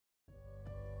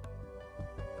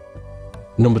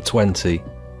Number 20.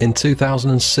 In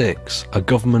 2006, a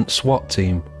government SWAT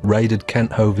team raided Kent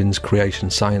Hovind's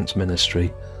Creation Science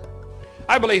Ministry.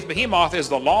 I believe Behemoth is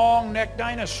the long-necked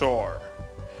dinosaur.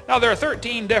 Now there are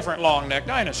 13 different long-necked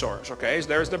dinosaurs, okay?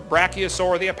 There's the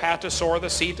Brachiosaur, the Apatosaur, the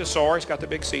Cetosaur, he's got the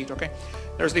big seat, okay?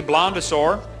 There's the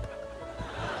Blondosaur.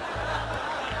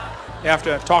 You have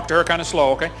to talk to her kind of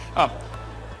slow, okay?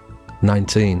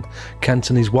 19.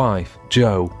 Kent and his wife,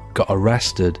 Jo, got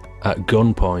arrested at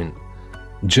gunpoint.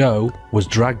 Jo was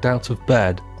dragged out of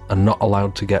bed and not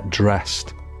allowed to get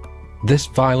dressed. This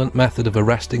violent method of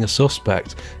arresting a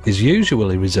suspect is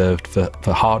usually reserved for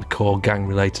hardcore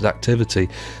gang-related activity.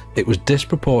 It was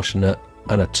disproportionate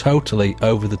and a totally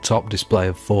over-the-top display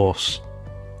of force.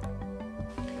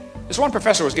 This one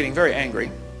professor was getting very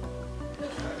angry.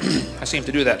 I seem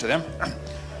to do that to them.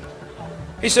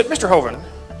 He said, "Mr. Hovind,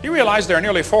 do you realize there are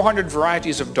nearly 400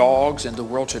 varieties of dogs in the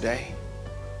world today?"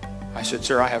 I said,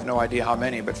 "Sir, I have no idea how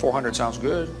many, but 400 sounds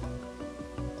good."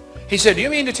 He said, "Do you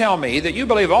mean to tell me that you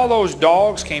believe all those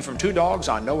dogs came from 2 dogs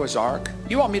on Noah's Ark?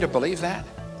 You want me to believe that?"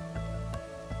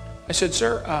 I said,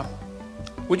 "Sir,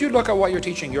 would you look at what you're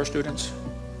teaching your students?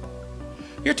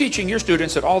 You're teaching your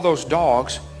students that all those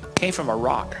dogs came from a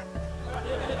rock."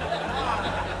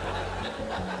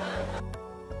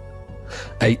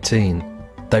 18.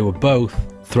 They were both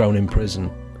thrown in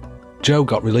prison. Jo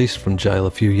got released from jail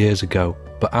a few years ago,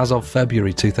 but as of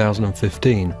February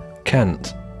 2015,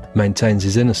 Kent maintains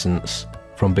his innocence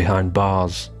from behind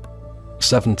bars.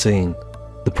 17.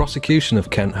 The prosecution of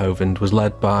Kent Hovind was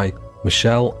led by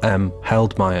Michelle M.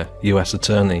 Heldmeyer, US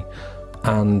Attorney,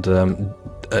 and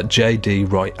J.D.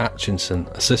 Roy Atchison,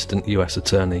 Assistant US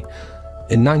Attorney.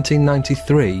 In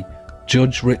 1993,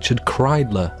 Judge Richard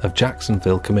Kreidler of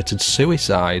Jacksonville committed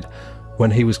suicide when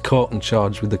he was caught and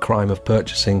charged with the crime of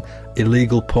purchasing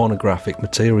illegal pornographic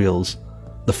materials.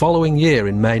 The following year,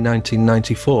 in May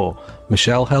 1994,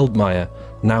 Michelle Heldmeyer,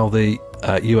 now the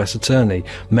US Attorney,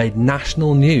 made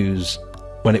national news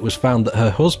when it was found that her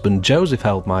husband, Joseph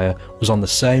Heldmeyer, was on the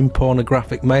same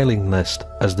pornographic mailing list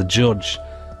as the judge.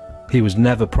 He was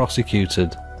never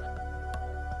prosecuted.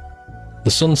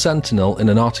 The Sun Sentinel, in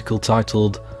an article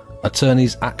titled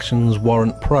 "Attorney's Actions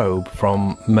Warrant Probe"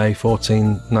 from May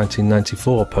 14,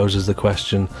 1994, poses the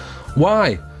question,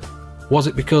 why? Was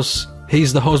it because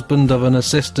he's the husband of an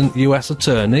assistant US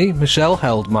attorney, Michelle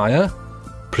Heldmeyer?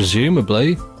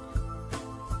 Presumably.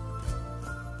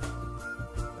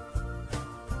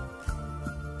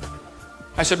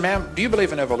 I said, "Ma'am, do you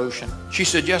believe in evolution?" She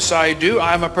said, "Yes, I do.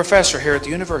 I'm a professor here at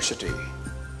the university."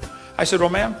 I said, "Well,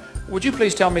 ma'am, would you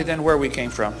please tell me then where we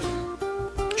came from?"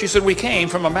 She said, "We came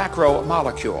from a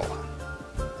macromolecule."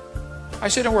 I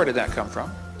said, "And where did that come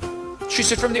from?" She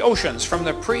said, "From the oceans, from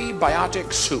the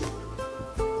prebiotic soup."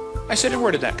 I said, "And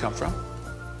where did that come from?"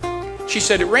 She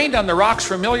said, "It rained on the rocks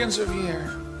for millions of years."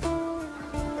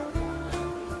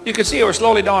 You could see it was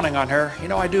slowly dawning on her. You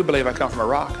know, I do believe I come from a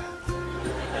rock.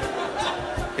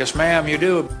 Yes, ma'am, you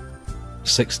do.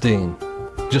 16.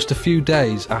 Just a few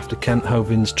days after Kent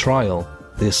Hovind's trial,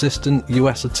 the Assistant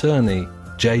US Attorney,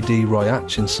 J.D. Roy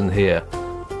Atchison here,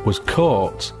 was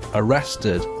caught,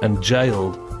 arrested and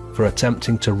jailed for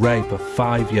attempting to rape a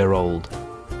 5-year-old.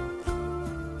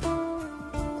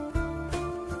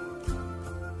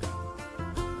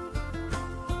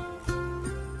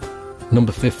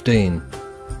 Number 15.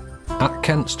 At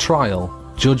Kent's trial,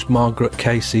 Judge Margaret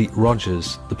Casey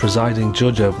Rogers, the presiding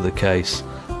judge over the case,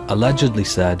 allegedly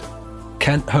said,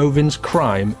 "Kent Hovind's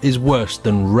crime is worse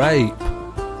than rape."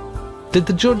 Did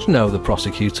the judge know the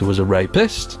prosecutor was a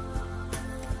rapist?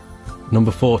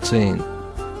 Number 14.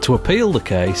 To appeal the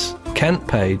case, Kent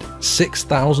paid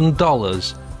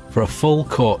 $6,000 for a full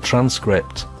court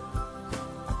transcript.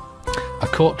 A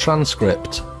court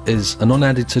transcript is an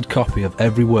unedited copy of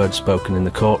every word spoken in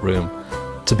the courtroom.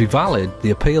 To be valid,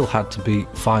 the appeal had to be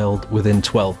filed within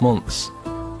 12 months.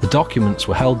 The documents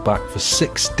were held back for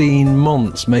 16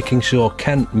 months, making sure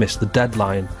Kent missed the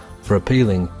deadline for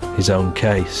appealing his own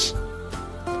case.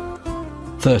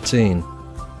 13.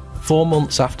 4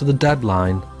 months after the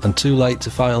deadline and too late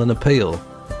to file an appeal,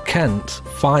 Kent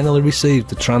finally received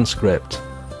the transcript,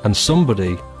 and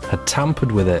somebody had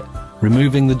tampered with it,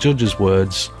 removing the judge's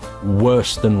words,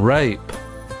 "worse than rape."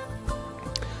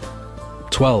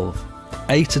 12.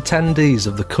 8 attendees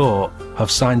of the court have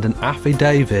signed an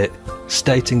affidavit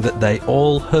stating that they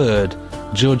all heard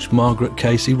Judge Margaret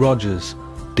Casey Rogers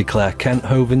declare Kent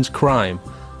Hovind's crime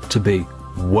to be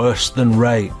worse than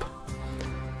rape.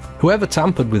 Whoever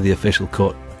tampered with the official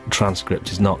court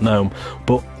transcript is not known,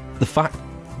 but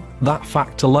that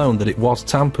fact alone, that it was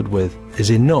tampered with, is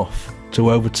enough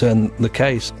to overturn the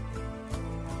case.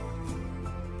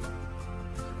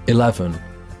 11.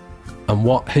 And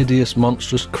what hideous,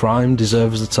 monstrous crime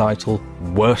deserves the title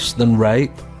worse than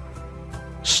rape?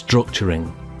 Structuring.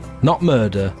 Not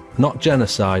murder, not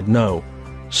genocide, no.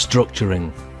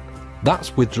 Structuring.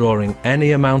 That's withdrawing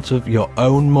any amount of your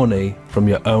own money from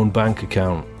your own bank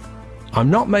account. I'm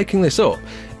not making this up.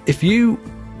 If you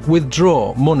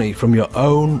withdraw money from your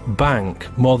own bank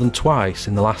more than twice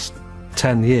in the last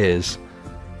 10 years,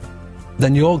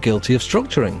 then you're guilty of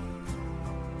structuring.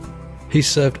 He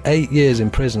served 8 years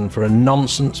in prison for a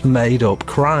nonsense made-up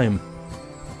crime.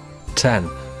 10.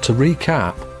 To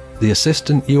recap, the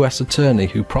assistant US attorney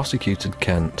who prosecuted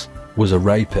Kent was a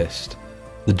rapist.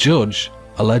 The judge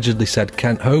allegedly said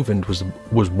Kent Hovind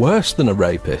was worse than a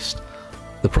rapist.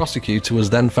 The prosecutor was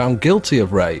then found guilty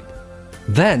of rape.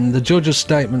 Then the judge's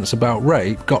statements about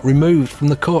rape got removed from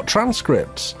the court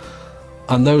transcripts,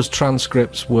 and those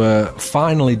transcripts were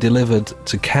finally delivered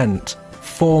to Kent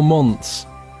 4 months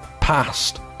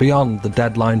past beyond the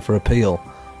deadline for appeal.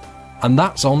 And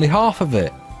that's only half of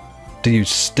it. Do you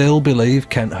still believe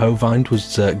Kent Hovind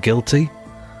was guilty?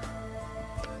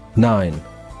 9.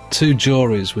 2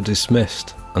 juries were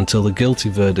dismissed until the guilty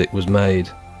verdict was made.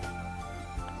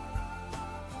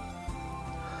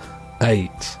 8.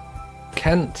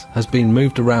 Kent has been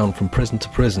moved around from prison to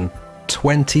prison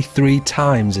 23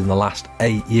 times in the last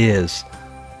 8 years.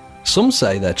 Some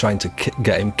say they're trying to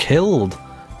get him killed,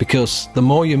 because the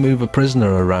more you move a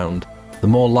prisoner around, the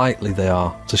more likely they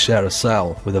are to share a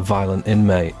cell with a violent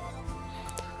inmate.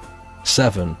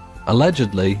 7.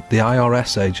 Allegedly, the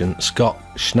IRS agent Scott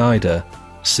Schneider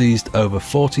seized over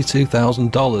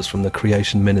 $42,000 from the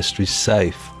Creation Ministry's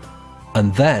safe,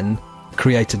 and then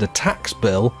created a tax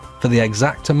bill for the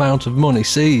exact amount of money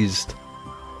seized.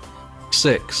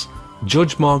 6.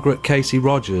 Judge Margaret Casey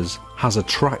Rogers has a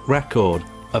track record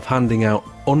of handing out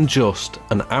unjust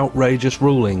and outrageous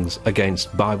rulings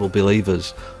against Bible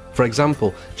believers. For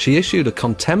example, she issued a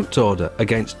contempt order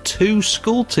against 2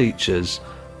 school teachers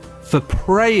for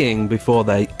praying before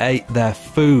they ate their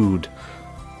food.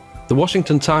 The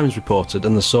Washington Times reported,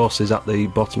 and the source is at the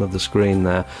bottom of the screen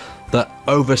there, that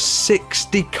over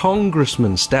 60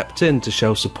 congressmen stepped in to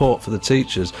show support for the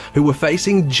teachers who were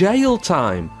facing jail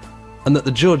time, and that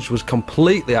the judge was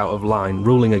completely out of line,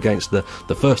 ruling against the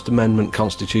First Amendment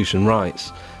Constitution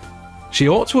rights. She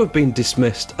ought to have been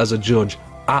dismissed as a judge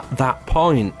at that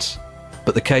point,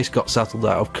 but the case got settled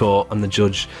out of court and the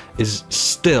judge is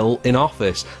still in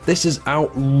office. This is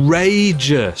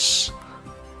outrageous.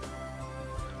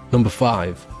 Number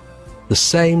 5. The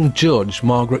same judge,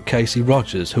 Margaret Casey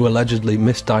Rogers, who allegedly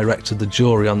misdirected the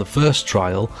jury on the first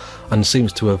trial and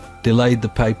seems to have delayed the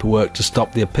paperwork to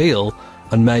stop the appeal,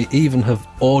 and may even have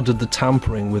ordered the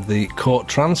tampering with the court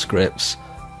transcripts,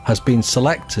 has been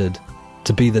selected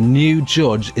to be the new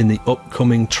judge in the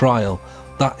upcoming trial.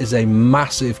 That is a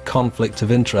massive conflict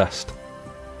of interest.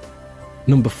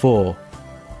 Number 4.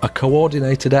 A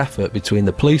coordinated effort between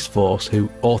the police force who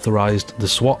authorised the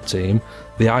SWAT team,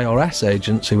 the IRS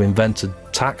agents who invented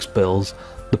tax bills,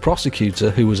 the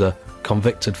prosecutor who was a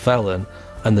convicted felon,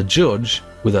 and the judge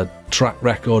with a track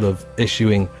record of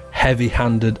issuing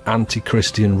heavy-handed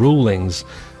anti-Christian rulings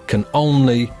can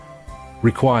only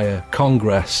require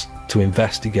Congress to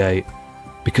investigate,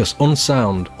 because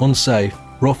unsound, unsafe,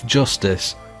 rough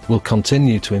justice will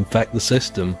continue to infect the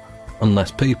system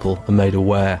unless people are made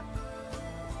aware.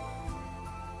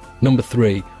 Number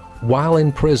 3. While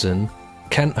in prison,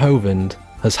 Kent Hovind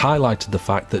has highlighted the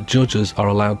fact that judges are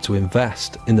allowed to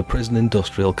invest in the prison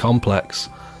industrial complex.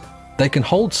 They can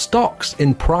hold stocks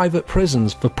in private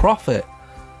prisons for profit.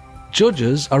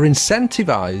 Judges are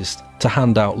incentivized to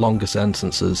hand out longer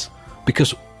sentences,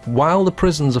 because while the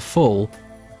prisons are full,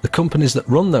 the companies that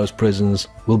run those prisons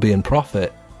will be in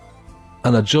profit,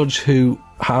 and a judge who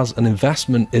has an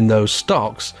investment in those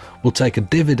stocks will take a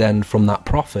dividend from that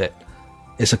profit.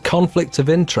 It's a conflict of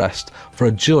interest for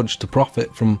a judge to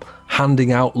profit from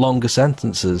handing out longer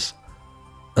sentences,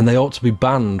 and they ought to be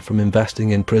banned from investing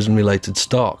in prison-related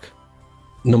stock.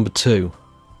 Number 2.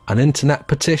 An internet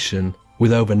petition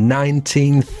with over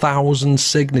 19,000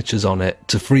 signatures on it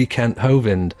to free Kent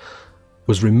Hovind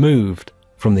was removed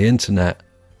from the internet.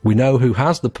 We know who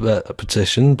has the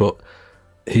petition, but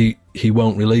he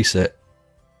won't release it.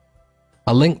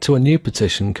 A link to a new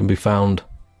petition can be found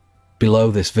below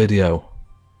this video.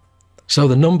 So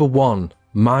the number 1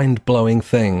 mind-blowing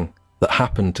thing that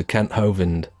happened to Kent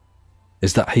Hovind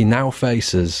is that he now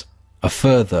faces a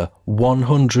further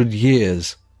 100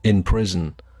 years in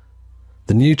prison.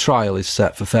 The new trial is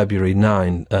set for February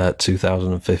 9,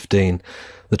 2015.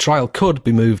 The trial could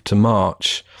be moved to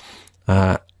March.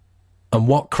 And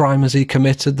what crime has he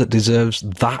committed that deserves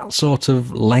that sort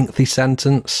of lengthy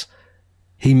sentence?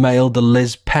 He mailed the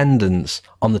Liz pendants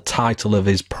on the title of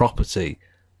his property.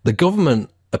 The government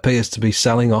appears to be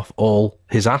selling off all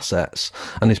his assets,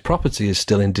 and his property is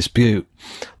still in dispute.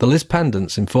 The Liz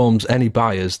pendants informs any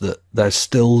buyers that there's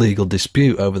still legal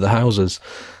dispute over the houses.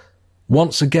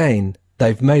 Once again,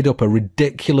 they've made up a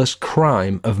ridiculous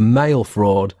crime of mail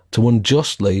fraud to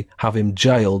unjustly have him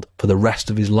jailed for the rest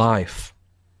of his life.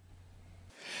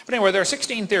 But anyway, there are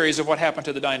 16 theories of what happened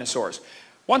to the dinosaurs.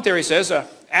 One theory says an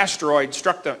asteroid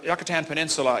struck the Yucatan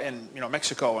Peninsula in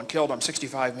Mexico and killed them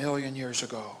 65 million years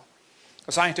ago.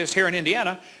 A scientist here in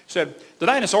Indiana said the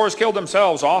dinosaurs killed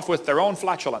themselves off with their own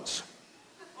flatulence.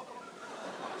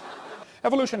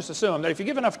 Evolutionists assume that if you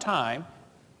give enough time,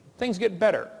 things get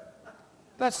better.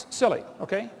 That's silly,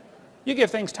 okay? You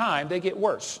give things time, they get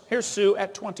worse. Here's Sue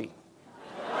at 20.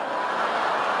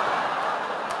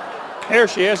 Here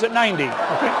she is at 90,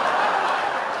 okay?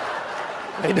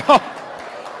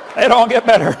 They don't get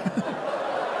better.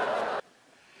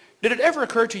 Did it ever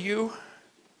occur to you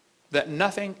that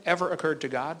nothing ever occurred to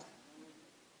God?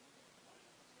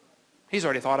 He's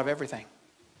already thought of everything.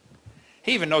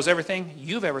 He even knows everything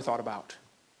you've ever thought about.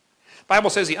 The Bible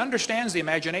says he understands the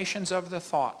imaginations of the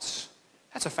thoughts.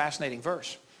 That's a fascinating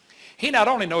verse. He not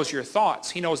only knows your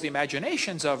thoughts, he knows the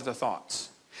imaginations of the thoughts.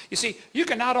 You see, you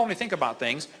can not only think about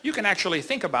things, you can actually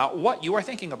think about what you are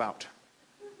thinking about.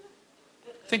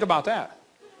 Think about that.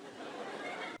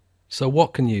 So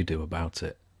what can you do about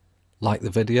it? Like the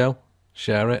video?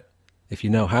 Share it? If you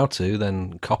know how to,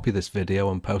 then copy this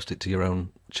video and post it to your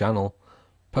own channel.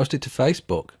 Post it to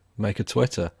Facebook, make a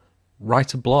Twitter,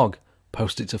 write a blog,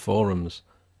 post it to forums.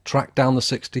 Track down the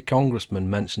 60 congressmen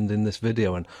mentioned in this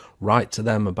video and write to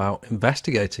them about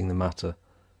investigating the matter.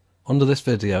 Under this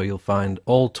video you'll find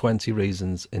all 20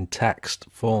 reasons in text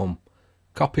form.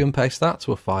 Copy and paste that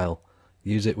to a file.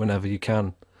 Use it whenever you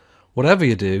can. Whatever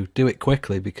you do, do it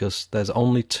quickly because there's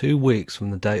only 2 weeks from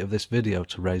the date of this video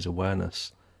to raise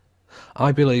awareness.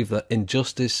 I believe that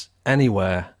injustice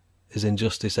anywhere is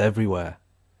injustice everywhere.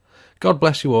 God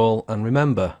bless you all, and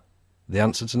remember, the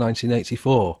answer to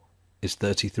 1984 is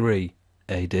 33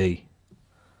 AD.